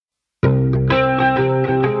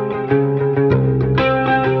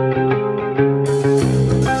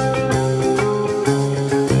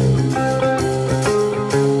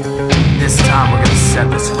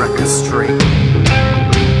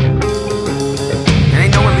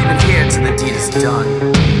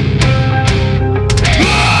done.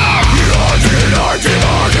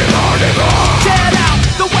 Get out,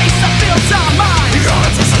 the waste that fills our minds.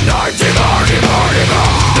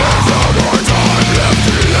 There's no more time left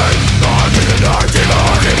to live.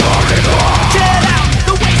 Get out,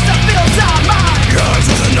 the waste that fills our minds.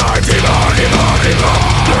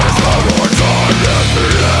 There's no more time left to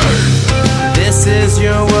live. This is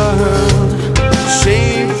your world,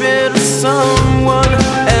 shape it someone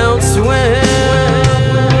elsewhere.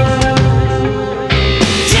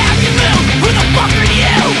 Who the fuck are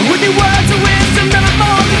you? With your words of wisdom that are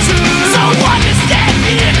more than true. So understand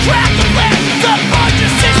me and crack the plan. The budget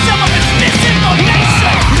system of its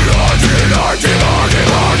misinformation.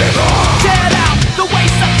 Get out, the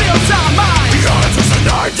waste that fills our minds. There's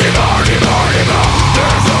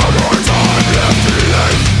no more time left to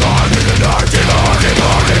live.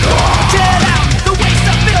 Get out, the waste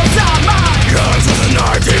that fills our minds. There's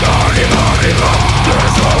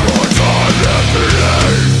no more time left to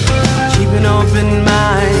live. Keep an open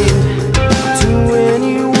mind to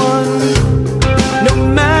anyone, no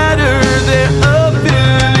matter their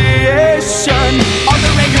affiliation. All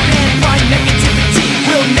the anger and blind negativity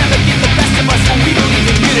will never get the best of us when we believe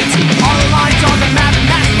in unity. All the lines on the map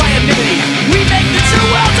masked by anonymity. We make the true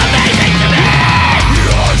world amazing to me.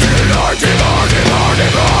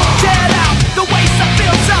 Get out, the waste that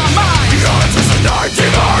fills our minds. There's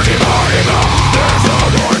no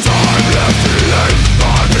more time left to live.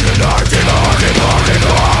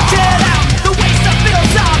 Get out, the waste that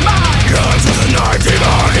fills our minds.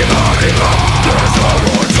 There's no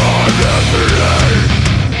more time left to live.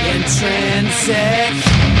 Intrinsic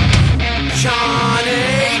charm.